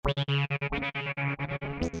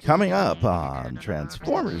Coming up on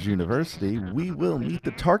Transformers University, we will meet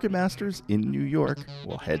the Targetmasters in New York.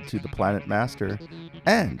 We'll head to the planet Master.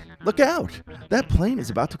 And look out! That plane is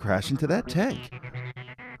about to crash into that tank.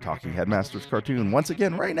 Talking Headmasters cartoon once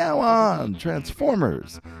again right now on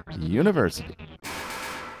Transformers University.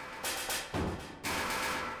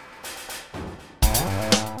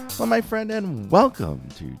 Hello, my friend, and welcome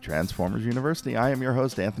to Transformers University. I am your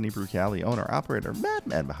host, Anthony Brucali, owner, operator,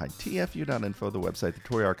 madman behind TFU.info, the website, the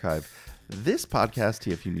toy archive, this podcast,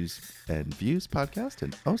 TFU News and Views podcast,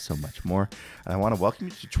 and oh so much more. And I want to welcome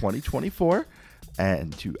you to 2024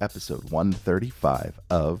 and to episode 135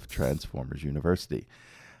 of Transformers University.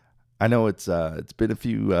 I know it's been a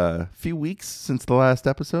few weeks since the last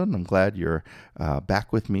episode, and I'm glad you're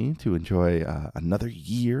back with me to enjoy another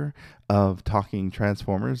year of talking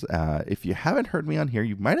Transformers. If you haven't heard me on here,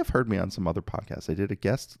 you might have heard me on some other podcasts. I did a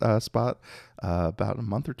guest spot about a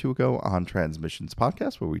month or two ago on Transmissions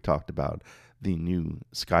podcast, where we talked about the new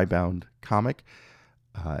Skybound comic,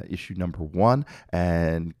 issue number 1,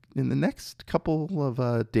 and in the next couple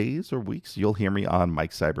of days or weeks, you'll hear me on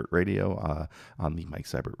Mike Seibert Radio, on the Mike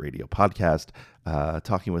Seibert Radio podcast,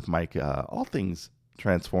 talking with Mike all things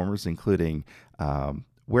Transformers, including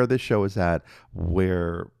where this show is at,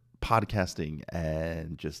 where podcasting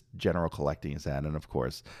and just general collecting is at, and of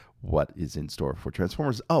course, what is in store for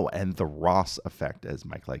Transformers. Oh, and the Ross effect, as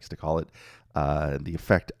Mike likes to call it, the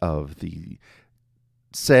effect of the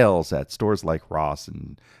sales at stores like Ross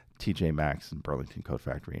and TJ Maxx and Burlington Coat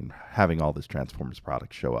Factory, and having all this Transformers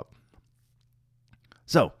product show up.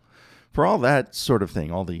 So, for all that sort of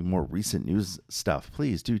thing, all the more recent news stuff,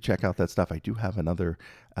 please do check out that stuff. I do have another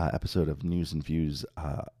episode of News and Views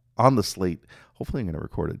on the slate. Hopefully I'm going to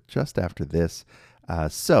record it just after this.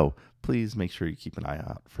 So, please make sure you keep an eye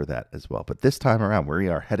out for that as well. But this time around, we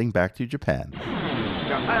are heading back to Japan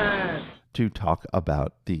to talk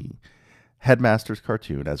about the Headmasters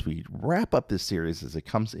cartoon as we wrap up this series as it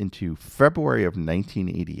comes into February of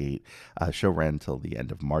 1988. Show ran until the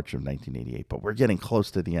end of March of 1988, but we're getting close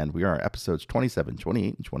to the end. We are episodes 27,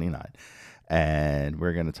 28, and 29, and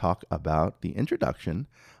we're going to talk about the introduction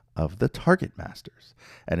of the Targetmasters,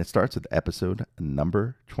 and it starts with episode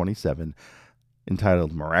number 27,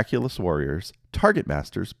 entitled Miraculous Warriors,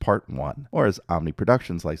 Targetmasters Part 1, or as Omni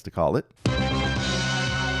Productions likes to call it,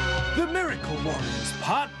 The Miracle Warriors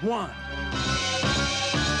Part 1.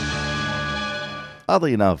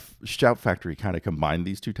 Oddly enough, Shout Factory kind of combined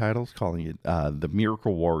these two titles, calling it The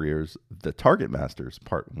Miracle Warriors, The Targetmasters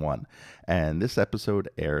Part 1. And this episode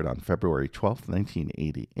aired on February 12th,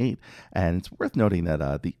 1988. And it's worth noting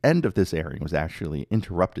that the end of this airing was actually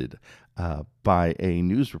interrupted by a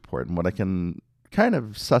news report. And what I can kind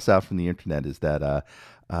of suss out from the internet is that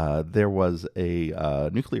there was a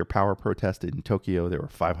nuclear power protest in Tokyo. There were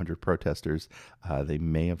 500 protesters. They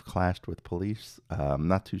may have clashed with police. I'm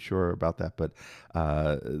not too sure about that, but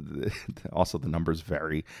also the numbers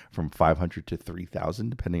vary from 500 to 3,000,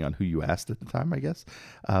 depending on who you asked at the time, I guess.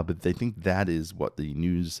 But they think that is what the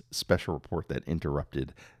news special report that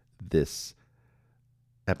interrupted this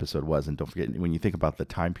episode was. And don't forget, when you think about the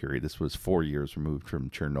time period, this was 4 years removed from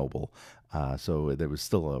Chernobyl, so there was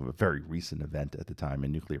still a very recent event at the time,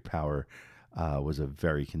 and nuclear power was a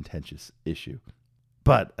very contentious issue.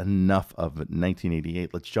 But enough of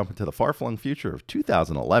 1988. Let's jump into the far-flung future of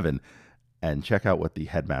 2011 and check out what the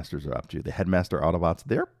Headmasters are up to. The Headmaster Autobots,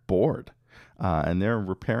 they're bored, and they're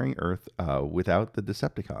repairing Earth without the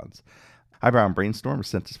Decepticons. Highbrow and Brainstorm are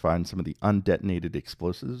sent to find some of the undetonated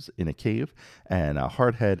explosives in a cave, and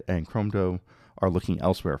Hardhead and Chrome Dome are looking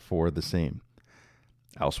elsewhere for the same.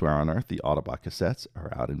 Elsewhere on Earth, the Autobot cassettes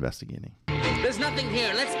are out investigating. There's nothing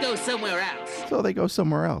here. Let's go somewhere else. So they go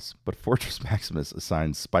somewhere else, but Fortress Maximus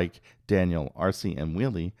assigns Spike, Daniel, Arcee, and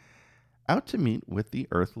Wheelie out to meet with the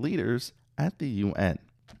Earth leaders at the UN.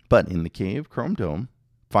 But in the cave, Chrome Dome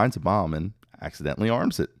finds a bomb and accidentally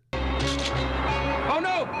arms it. Oh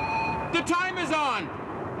no! The time is on!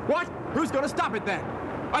 What? Who's going to stop it then?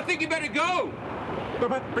 I think you better go!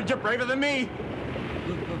 But you're braver than me.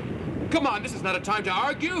 Come on, this is not a time to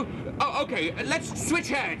argue. Oh, okay, let's switch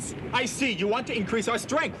heads. I see. You want to increase our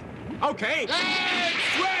strength. Okay. Let's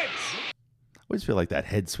switch! I always feel like that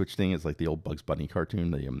head switch thing is like the old Bugs Bunny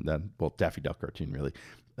cartoon, well, Daffy Duck cartoon, really.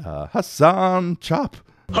 Hassan Chop!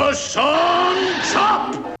 Hassan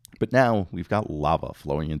Chop! But now we've got lava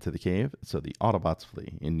flowing into the cave, so the Autobots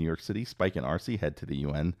flee. In New York City, Spike and Arcee head to the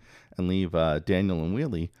UN and leave Daniel and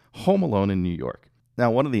Wheelie home alone in New York. Now,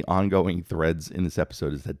 one of the ongoing threads in this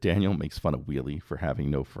episode is that Daniel makes fun of Wheelie for having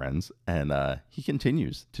no friends, and he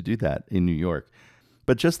continues to do that in New York.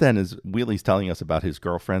 But just then, as Wheelie's telling us about his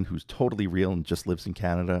girlfriend, who's totally real and just lives in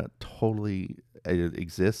Canada, totally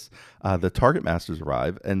exists, the Targetmasters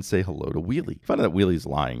arrive and say hello to Wheelie. We find out that Wheelie's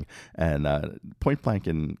lying, and Point Blank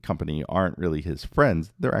and company aren't really his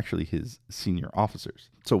friends. They're actually his senior officers.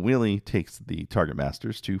 So Wheelie takes the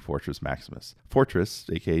Targetmasters to Fortress Maximus. Fortress,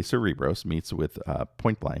 a.k.a. Cerebros, meets with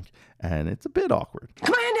Point Blank, and it's a bit awkward.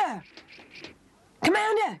 Commander!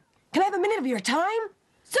 Commander! Can I have a minute of your time?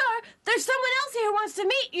 Sir, there's someone else here who wants to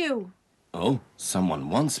meet you. Oh, someone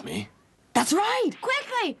wants me. That's right.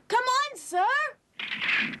 Quickly, come on, sir.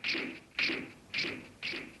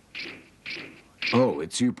 Oh,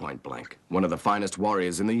 it's you, Point Blank. One of the finest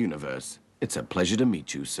warriors in the universe. It's a pleasure to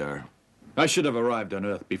meet you, sir. I should have arrived on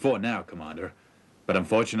Earth before now, Commander. But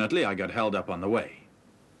unfortunately, I got held up on the way.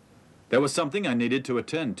 There was something I needed to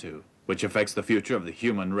attend to, which affects the future of the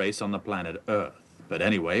human race on the planet Earth. But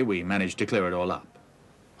anyway, we managed to clear it all up.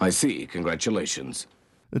 I see. Congratulations.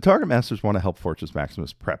 The Targetmasters want to help Fortress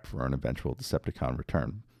Maximus prep for an eventual Decepticon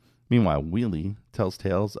return. Meanwhile, Wheelie tells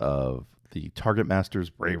tales of the Targetmasters'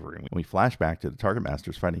 bravery. We flash back to the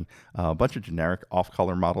Targetmasters fighting a bunch of generic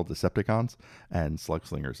off-color model Decepticons and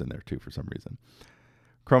Slugslingers in there too for some reason.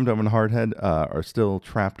 Chrome Dome and Hardhead are still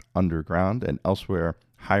trapped underground, and elsewhere,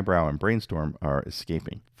 Highbrow and Brainstorm are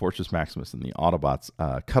escaping. Fortress Maximus and the Autobots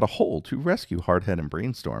cut a hole to rescue Hardhead and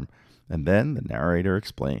Brainstorm, and then the narrator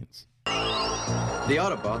explains. The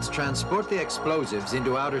Autobots transport the explosives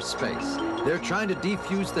into outer space. They're trying to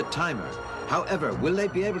defuse the timer. However, will they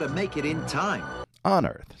be able to make it in time? On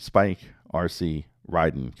Earth, Spike, RC,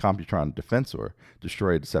 Raiden, Computron, Defensor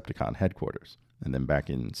destroy Decepticon headquarters. And then back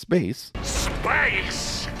in space,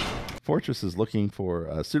 Fortress is looking for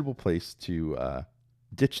a suitable place to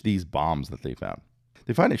ditch these bombs that they found.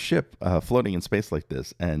 They find a ship floating in space like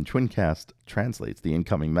this, and Twincast translates the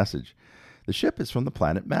incoming message. The ship is from the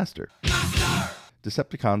planet Master.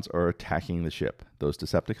 Decepticons are attacking the ship. Those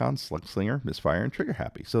Decepticons, Slugslinger, Misfire, and Trigger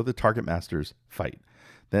Happy. So the Targetmasters fight.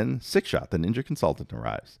 Then Sixshot, the ninja consultant,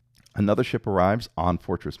 arrives. Another ship arrives on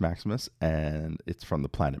Fortress Maximus, and it's from the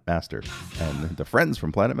planet Master. And the friends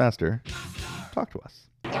from Planet Master talk to us.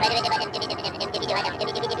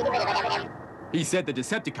 He said the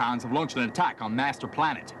Decepticons have launched an attack on Master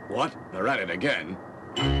Planet. What? They're at it again.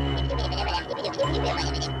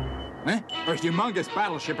 A humongous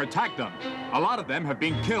battleship attacked them. A lot of them have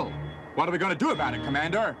been killed. What are we going to do about it,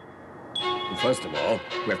 Commander? First of all,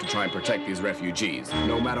 we have to try and protect these refugees,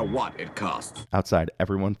 no matter what it costs. Outside,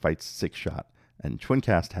 everyone fights Sixshot, and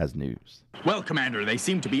Twincast has news. Well, Commander, they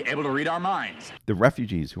seem to be able to read our minds. The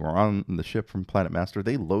refugees who are on the ship from Planet Master,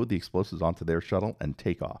 they load the explosives onto their shuttle and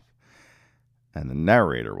take off. And the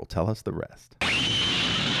narrator will tell us the rest.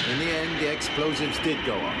 In the end, the explosives did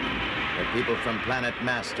go off. The people from Planet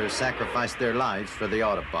Master sacrificed their lives for the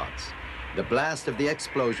Autobots. The blast of the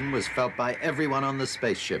explosion was felt by everyone on the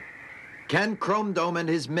spaceship. Can Chrome Dome and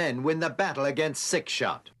his men win the battle against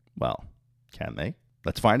Sixshot? Well, can they?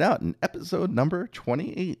 Let's find out in episode number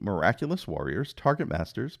 28, Miraculous Warriors,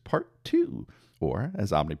 Targetmasters, Part 2, or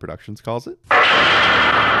as Omni Productions calls it,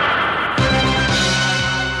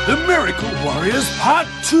 The Miracle Warriors Part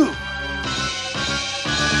 2.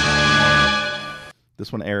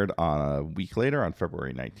 This one aired on a week later on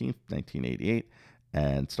February 19th, 1988,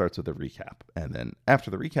 and starts with a recap. And then after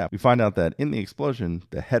the recap, we find out that in the explosion,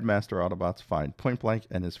 the Headmaster Autobots find Point Blank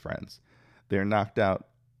and his friends. They're knocked out,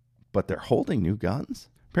 but they're holding new guns.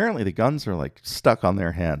 Apparently the guns are like stuck on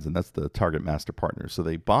their hands, and that's the Targetmaster partners. So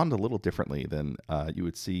they bond a little differently than you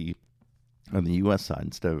would see on the U.S. side.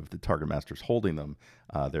 Instead of the Targetmasters holding them,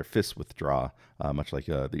 their fists withdraw, much like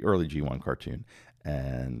the early G1 cartoon,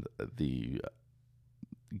 and the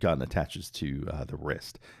gun attaches to the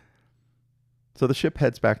wrist. So the ship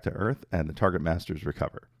heads back to Earth, and the Targetmasters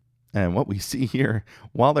recover. And what we see here,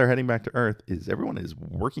 while they're heading back to Earth, is everyone is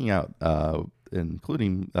working out,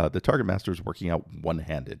 including the Targetmasters working out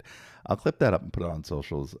one-handed. I'll clip that up and put it on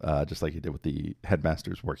socials, just like he did with the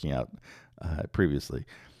Headmasters working out previously.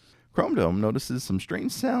 Chrome Dome notices some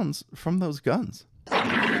strange sounds from those guns.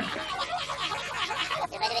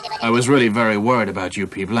 I was really very worried about you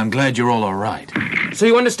people. I'm glad you're all right. So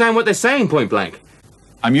you understand what they're saying, Point Blank?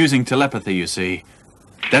 I'm using telepathy, you see.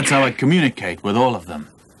 That's how I communicate with all of them.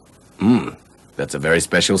 That's a very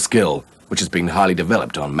special skill, which is being highly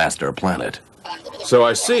developed on Master Planet. So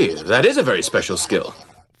I see. That is a very special skill.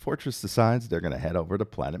 Fortress decides they're going to head over to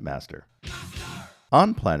Planet Master.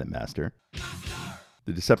 On Planet Master,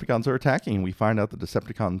 the Decepticons are attacking, and we find out the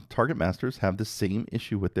Decepticon Targetmasters have the same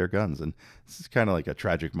issue with their guns. And this is kind of like a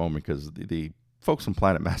tragic moment because the folks from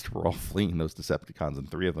Planet Master were all fleeing those Decepticons, and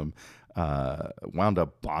 3 of them wound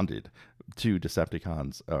up bonded to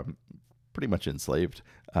Decepticons pretty much enslaved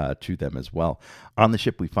to them as well. On the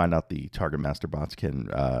ship, we find out the Targetmaster bots can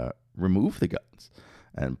remove the guns,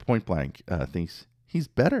 and Point Blank thinks he's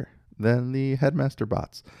better than the Headmaster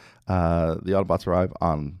bots. The Autobots arrive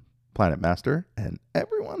on Planet Master, and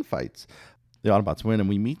everyone fights. The Autobots win, and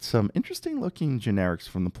we meet some interesting-looking generics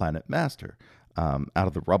from the Planet Master. Out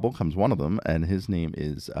of the rubble comes one of them, and his name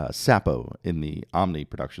is Sapo in the Omni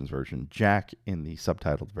Productions version, Jack in the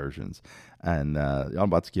subtitled versions. And the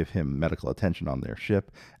Autobots give him medical attention on their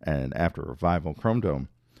ship, and after revival, Chrome Dome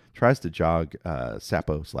tries to jog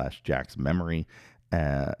Sapo/Jack's memory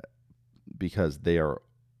because they are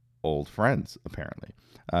old friends, apparently.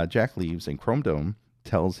 Jack leaves, and Chrome Dome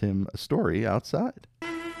tells him a story outside.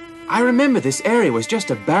 I remember this area was just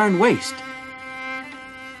a barren waste.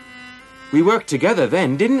 We worked together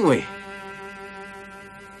then, didn't we?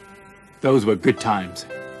 Those were good times.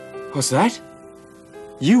 What's that?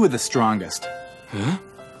 You were the strongest. Huh?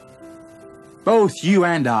 Both you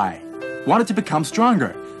and I wanted to become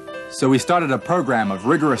stronger, so we started a program of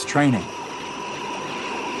rigorous training.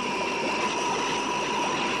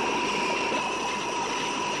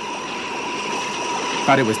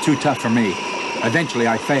 But it was too tough for me. Eventually,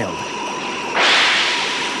 I failed.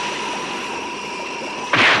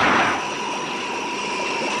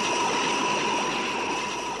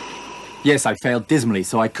 Yes, I failed dismally,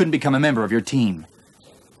 so I couldn't become a member of your team.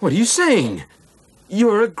 What are you saying?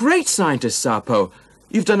 You're a great scientist, Sapo.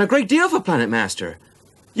 You've done a great deal for Planet Master.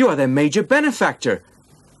 You are their major benefactor.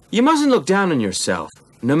 You mustn't look down on yourself.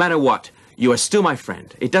 No matter what, you are still my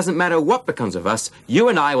friend. It doesn't matter what becomes of us. You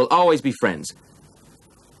and I will always be friends.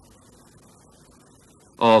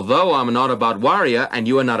 Although I'm an Autobot warrior and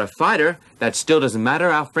you are not a fighter, that still doesn't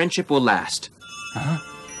matter. Our friendship will last. Huh?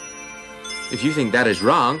 If you think that is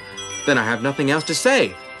wrong, then I have nothing else to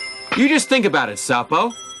say. You just think about it,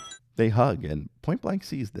 Sapo. They hug, and Point Blank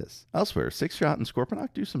sees this. Elsewhere, Six-Shot and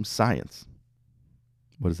Scorponok do some science.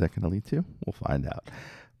 What is that going to lead to? We'll find out.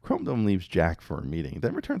 Chrome Dome leaves Jack for a meeting,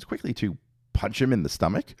 then returns quickly to punch him in the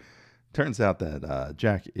stomach. Turns out that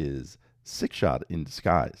Jack is Six-Shot in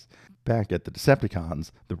disguise. Back at the Decepticons,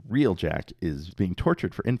 the real Jack is being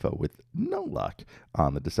tortured for info with no luck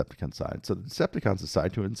on the Decepticon side. So the Decepticons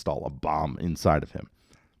decide to install a bomb inside of him.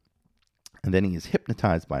 And then he is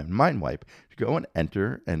hypnotized by a mind wipe to go and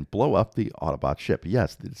enter and blow up the Autobot ship.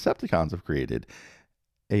 Yes, the Decepticons have created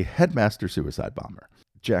a Headmaster suicide bomber.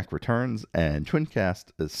 Jack returns, and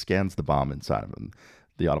Twincast scans the bomb inside of him.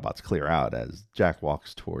 The Autobots clear out as Jack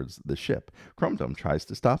walks towards the ship. Chrome Dome tries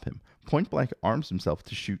to stop him. Point Blank arms himself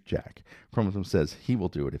to shoot Jack. Chrome Dome says he will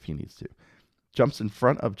do it if he needs to. Jumps in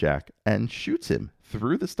front of Jack and shoots him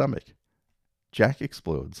through the stomach. Jack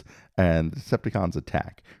explodes, and the Decepticons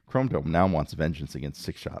attack. Chrome Dome now wants vengeance against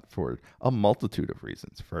Six-Shot for a multitude of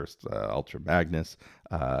reasons. First, Ultra Magnus,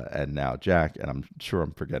 and now Jack, and I'm sure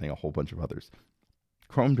I'm forgetting a whole bunch of others.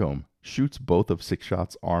 Chrome Dome shoots both of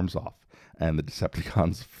Six-Shot's arms off, and the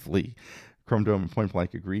Decepticons flee. Chrome Dome and Point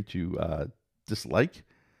Blank agree to dislike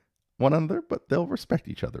one another, but they'll respect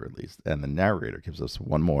each other at least. And the narrator gives us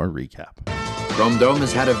one more recap. Chrome Dome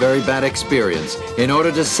has had a very bad experience. In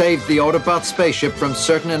order to save the Autobot spaceship from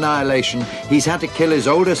certain annihilation, he's had to kill his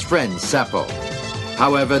oldest friend, Sapo.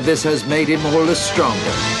 However, this has made him all the stronger.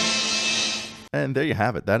 And there you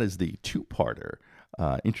have it. That is the two-parter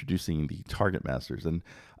introducing the Targetmasters. And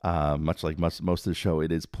much like most of the show,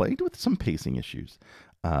 it is plagued with some pacing issues.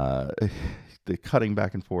 The cutting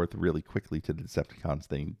back and forth really quickly to the Decepticons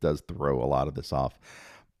thing does throw a lot of this off.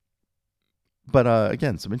 But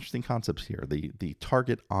again, some interesting concepts here. The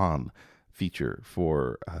Target On feature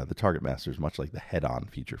for the Targetmasters, much like the Head On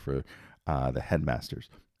feature for the Headmasters.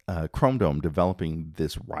 Chrome Dome developing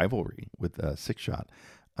this rivalry with Six-Shot.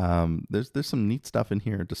 There's some neat stuff in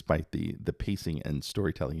here, despite the pacing and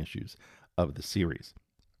storytelling issues of the series.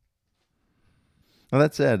 Now,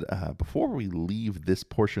 that said, before we leave this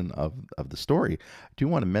portion of the story, I do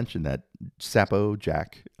want to mention that Sapo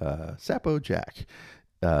Jack,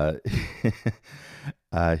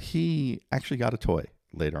 he actually got a toy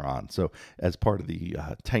later on. So as part of the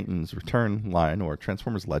Titans Return line, or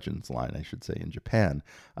Transformers Legends line, I should say, in Japan,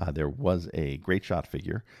 there was a Great Shot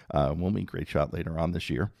figure. We'll meet Great Shot later on this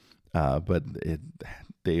year. But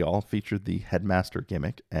they all featured the Headmaster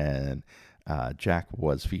gimmick, and Jack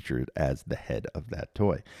was featured as the head of that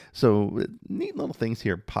toy. So neat little things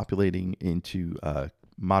here populating into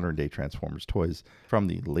modern day Transformers toys from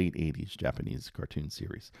the late 80s Japanese cartoon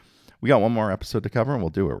series. We got one more episode to cover, and we'll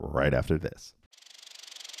do it right after this.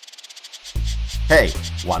 Hey,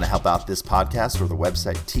 want to help out this podcast or the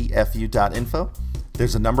website tfu.info?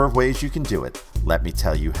 There's a number of ways you can do it. Let me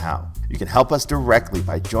tell you how. You can help us directly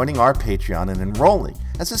by joining our Patreon and enrolling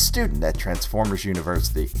as a student at Transformers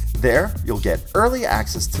University. There, you'll get early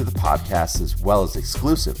access to the podcast as well as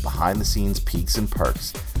exclusive behind-the-scenes peeks and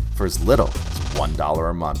perks for as little as $1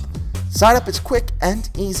 a month. Sign up is quick and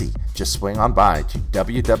easy. Just swing on by to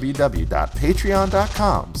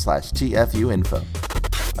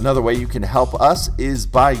www.patreon.com/tfuinfo. Another way you can help us is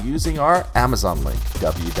by using our Amazon link,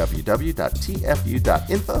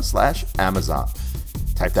 www.tfu.info/Amazon.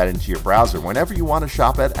 Type that into your browser whenever you want to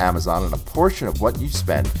shop at Amazon, and a portion of what you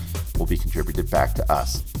spend will be contributed back to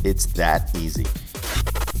us. It's that easy.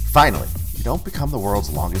 Finally, you don't become the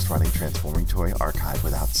world's longest running transforming toy archive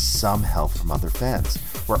without some help from other fans.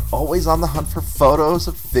 We're always on the hunt for photos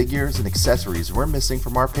of figures and accessories we're missing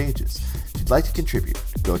from our pages. If you'd like to contribute,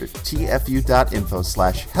 go to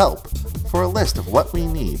tfu.info/help for a list of what we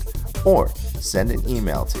need, or send an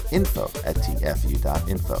email to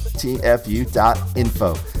info@tfu.info.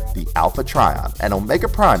 tfu.info, the Alpha Trion and Omega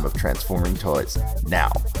Prime of transforming toys.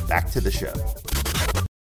 Now, back to the show.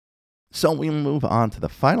 So we move on to the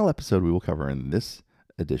final episode we will cover in this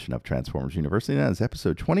edition of Transformers University, and that is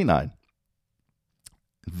episode 29.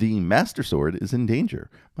 The Master Sword is in danger,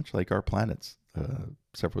 much like our planets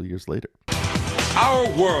several years later. Our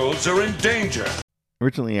worlds are in danger.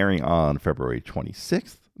 Originally airing on February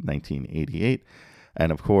 26th, 1988,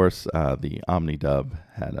 and of course, the Omnidub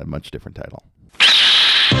had a much different title.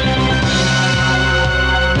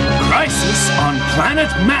 Crisis on Planet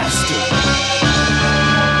Master.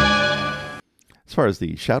 As far as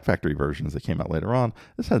the Shout Factory versions that came out later on,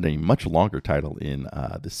 this had a much longer title in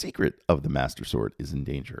The Secret of the Master Sword is in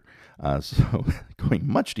Danger. So going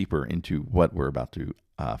much deeper into what we're about to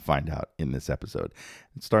find out in this episode.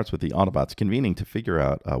 It starts with the Autobots convening to figure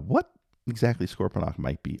out what exactly Scorponok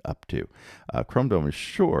might be up to. Chrome Dome is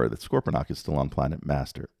sure that Scorponok is still on Planet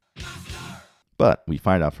Master. But we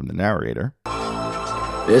find out from the narrator.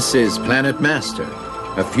 This is Planet Master.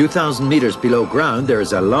 A few thousand meters below ground, there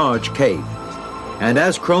is a large cave. And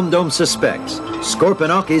as Chrome Dome suspects,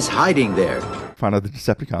 Scorponok is hiding there. Find out the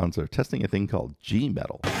Decepticons are testing a thing called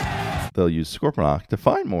G-Metal. They'll use Scorponok to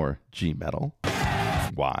find more G-Metal.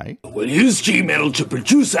 Why? We'll use G-Metal to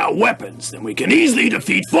produce our weapons, then we can easily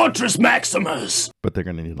defeat Fortress Maximus. But they're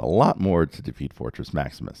going to need a lot more to defeat Fortress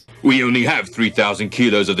Maximus. We only have 3,000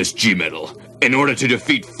 kilos of this G-Metal. In order to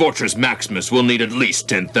defeat Fortress Maximus, we'll need at least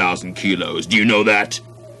 10,000 kilos. Do you know that?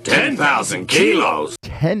 10,000 kilos?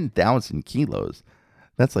 10,000 kilos?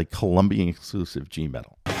 That's like Colombian exclusive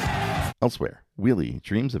G-Metal. Elsewhere, Wheelie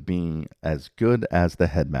dreams of being as good as the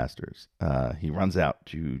Headmasters. He runs out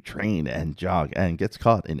to train and jog and gets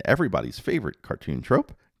caught in everybody's favorite cartoon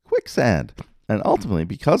trope, quicksand. And ultimately,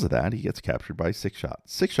 because of that, he gets captured by Sixshot.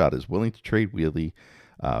 Sixshot is willing to trade Wheelie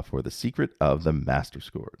for the secret of the Master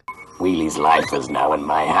Sword. Wheelie's life is now in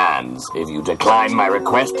my hands. If you decline my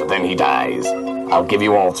request, then he dies. I'll give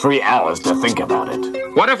you all 3 hours to think about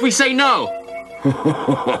it. What if we say no?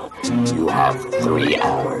 You have 3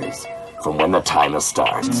 hours from when the timer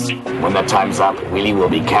starts. When the time's up, Wheelie will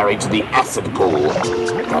be carried to the acid pool.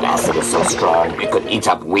 That acid is so strong, it could eat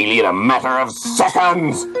up Wheelie in a matter of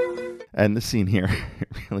seconds. And this scene here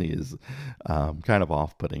really is kind of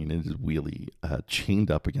off-putting. It is Wheelie chained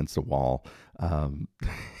up against a wall. I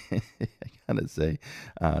gotta say,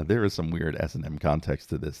 there is some weird S&M context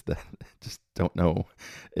to this that I just don't know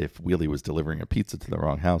if Wheelie was delivering a pizza to the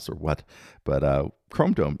wrong house or what. But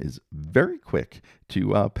Chrome Dome is very quick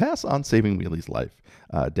to pass on saving Wheelie's life.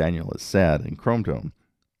 Daniel is sad, and Chrome Dome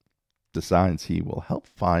decides he will help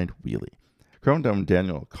find Wheelie. Chrome Dome and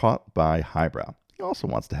Daniel are caught by Highbrow. He also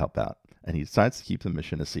wants to help out, and he decides to keep the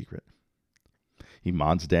mission a secret. He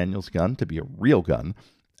mods Daniel's gun to be a real gun,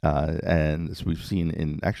 and as we've seen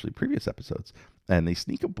in actually previous episodes, and they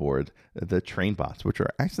sneak aboard the train bots, which are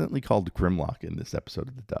accidentally called Grimlock in this episode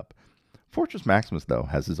of the dub. Fortress Maximus, though,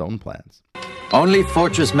 has his own plans. Only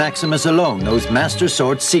Fortress Maximus alone knows Master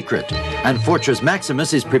Sword's secret, and Fortress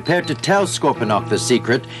Maximus is prepared to tell Scorponok the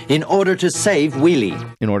secret in order to save Wheelie.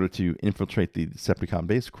 In order to infiltrate the Decepticon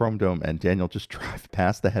base, Chrome Dome and Daniel just drive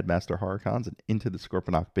past the Headmaster Horrorcons and into the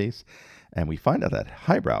Scorponok base, and we find out that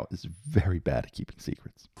Highbrow is very bad at keeping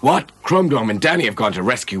secrets. What? Chrome Dome and Danny have gone to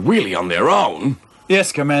rescue Wheelie on their own?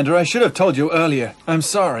 Yes, Commander, I should have told you earlier. I'm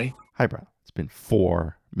sorry. Highbrow, it's been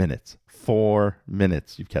 4 minutes. 4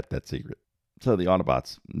 minutes you've kept that secret. So the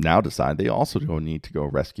Autobots now decide they also need to go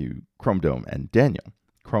rescue Chrome Dome and Daniel.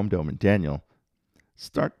 Chrome Dome and Daniel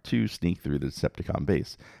start to sneak through the Decepticon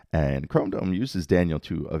base, and Chrome Dome uses Daniel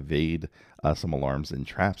to evade some alarms and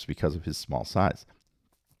traps because of his small size.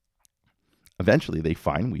 Eventually, they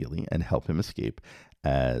find Wheelie and help him escape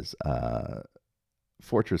as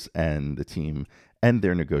Fortress and the team end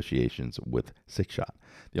their negotiations with Six Shot.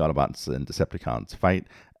 The Autobots and Decepticons fight,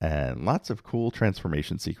 and lots of cool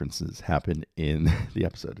transformation sequences happen in the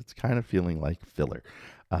episode. It's kind of feeling like filler.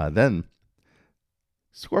 Then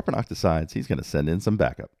Scorponok decides he's going to send in some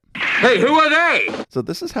backup. Hey, who are they? So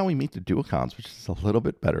this is how we meet the Duocons, which is a little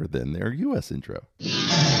bit better than their U.S. intro.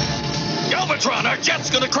 Galvatron, our jet's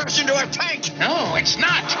gonna crash into our tank! No, it's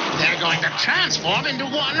not. They're going to transform into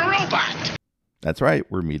one robot. That's right,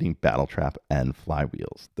 we're meeting Battletrap and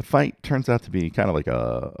Flywheels. The fight turns out to be kind of like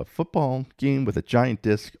a football game with a giant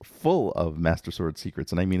disc full of Master Sword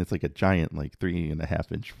secrets. And I mean, it's like a giant, like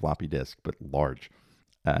 3.5-inch floppy disk, but large.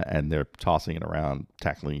 And they're tossing it around,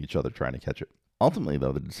 tackling each other, trying to catch it. Ultimately,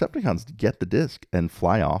 though, the Decepticons get the disc and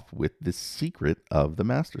fly off with the secret of the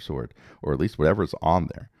Master Sword, or at least whatever's on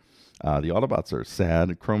there. The Autobots are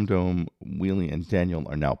sad. Chrome Dome, Wheelie, and Daniel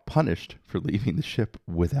are now punished for leaving the ship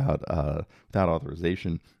without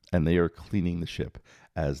authorization, and they are cleaning the ship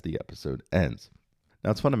as the episode ends. Now,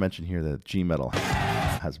 it's fun to mention here that G-Metal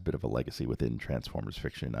has a bit of a legacy within Transformers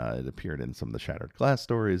fiction. It appeared in some of the Shattered Glass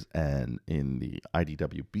stories and in the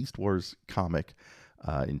IDW Beast Wars comic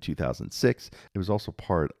in 2006. It was also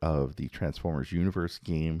part of the Transformers Universe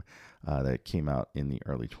game that came out in the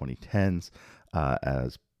early 2010s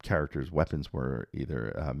as characters' weapons were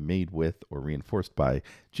either made with or reinforced by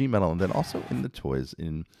G-Metal, and then also in the toys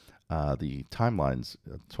in the Timelines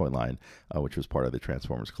toy line, which was part of the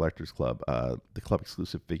Transformers Collectors Club. The club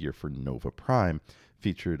exclusive figure for Nova Prime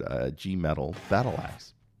featured a G-Metal Battle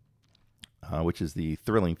Axe, which is the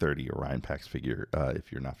Thrilling 30 Orion Pax figure,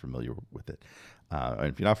 if you're not familiar with it. And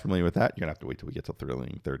if you're not familiar with that, you're going to have to wait till we get to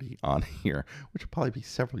Thrilling 30 on here, which will probably be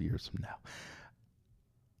several years from now.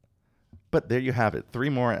 But there you have it. 3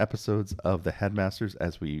 more episodes of the Headmasters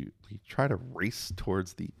as we try to race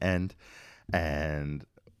towards the end. And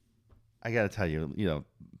I got to tell you,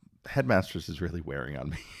 Headmasters is really wearing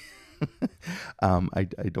on me. I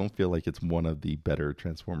don't feel like it's one of the better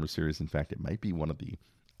Transformers series. In fact, it might be one of the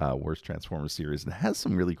worst Transformers series. And it has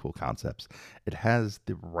some really cool concepts. It has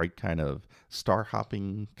the right kind of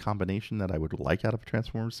star-hopping combination that I would like out of a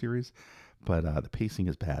Transformers series. But the pacing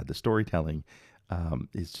is bad. The storytelling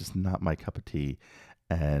is just not my cup of tea.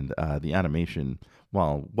 And the animation,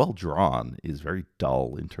 while well drawn, is very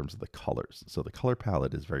dull in terms of the colors. So the color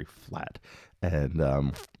palette is very flat. And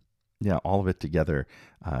all of it together,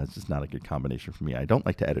 it's just not a good combination for me. I don't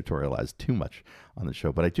like to editorialize too much on the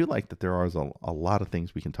show, but I do like that there are a lot of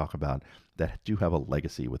things we can talk about that do have a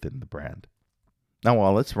legacy within the brand. Now,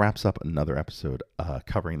 while this wraps up another episode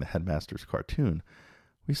covering the Headmasters cartoon,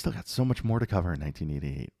 we still got so much more to cover in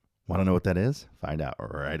 1988. Want to know what that is? Find out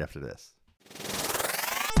right after this.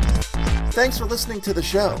 Thanks for listening to the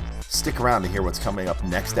show. Stick around to hear what's coming up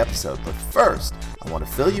next episode, but first, I want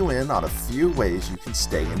to fill you in on a few ways you can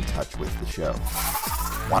stay in touch with the show.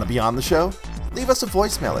 Want to be on the show? Leave us a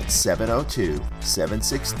voicemail at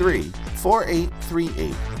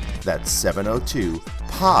 702-763-4838. That's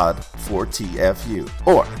 702-POD-4TFU.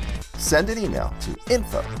 Or send an email to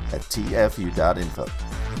info@tfu.info.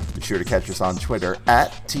 Be sure to catch us on Twitter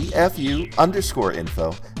at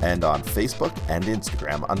 @TFU_info and on Facebook and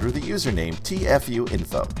Instagram under the username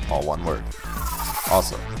TFUinfo, all one word.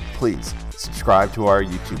 Also, please subscribe to our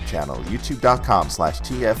YouTube channel,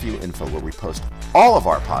 youtube.com/TFUinfo, where we post all of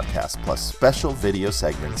our podcasts plus special video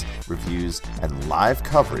segments, reviews, and live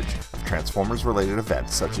coverage of Transformers-related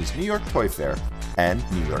events such as New York Toy Fair and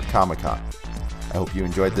New York Comic Con. I hope you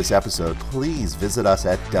enjoyed this episode. Please visit us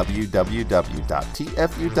at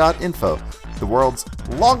www.tfu.info, the world's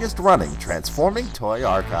longest-running transforming toy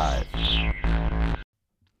archive.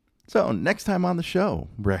 So, next time on the show,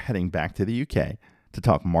 we're heading back to the UK to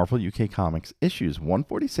talk Marvel UK Comics issues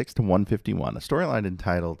 146 to 151, a storyline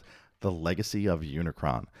entitled The Legacy of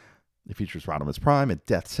Unicron. It features Rodimus Prime and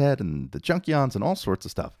Death's Head and the Junkions and all sorts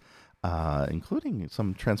of stuff, including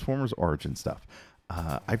some Transformers origin stuff.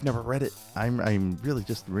 I've never read it. I'm really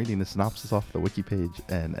just reading the synopsis off the wiki page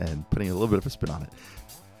and putting a little bit of a spin on it.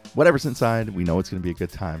 Whatever's inside, we know it's going to be a good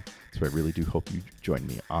time, so I really do hope you join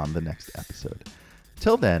me on the next episode.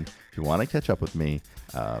 Till then, if you want to catch up with me,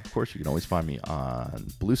 of course, you can always find me on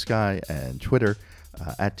Blue Sky and Twitter,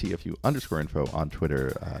 at TFU_info on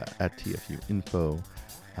Twitter, at TFUinfo,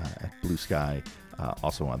 at Blue Sky,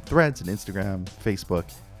 also on Threads and Instagram, Facebook,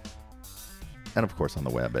 and of course on the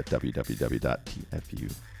web at www.tfu.info.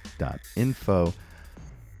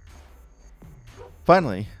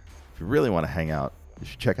 Finally, if you really want to hang out, you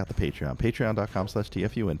should check out the Patreon,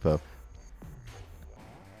 patreon.com/tfuinfo.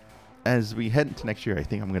 As we head into next year, I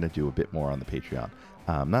think I'm going to do a bit more on the Patreon.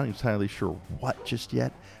 I'm not entirely sure what just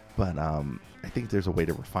yet, but I think there's a way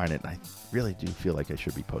to refine it, and I really do feel like I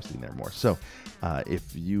should be posting there more. So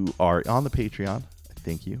if you are on the Patreon,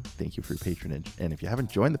 thank you for your patronage. And if you haven't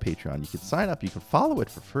joined the Patreon, you can sign up, you can follow it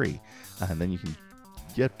for free, and then you can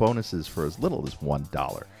get bonuses for as little as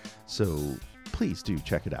 $1. So please do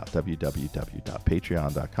check it out,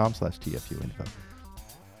 www.patreon.com/tfuinfo.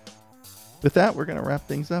 With that, we're going to wrap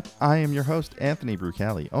things up. I am your host, Anthony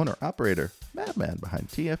Brucali, owner-operator, madman behind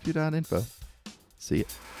tfu.info. See ya.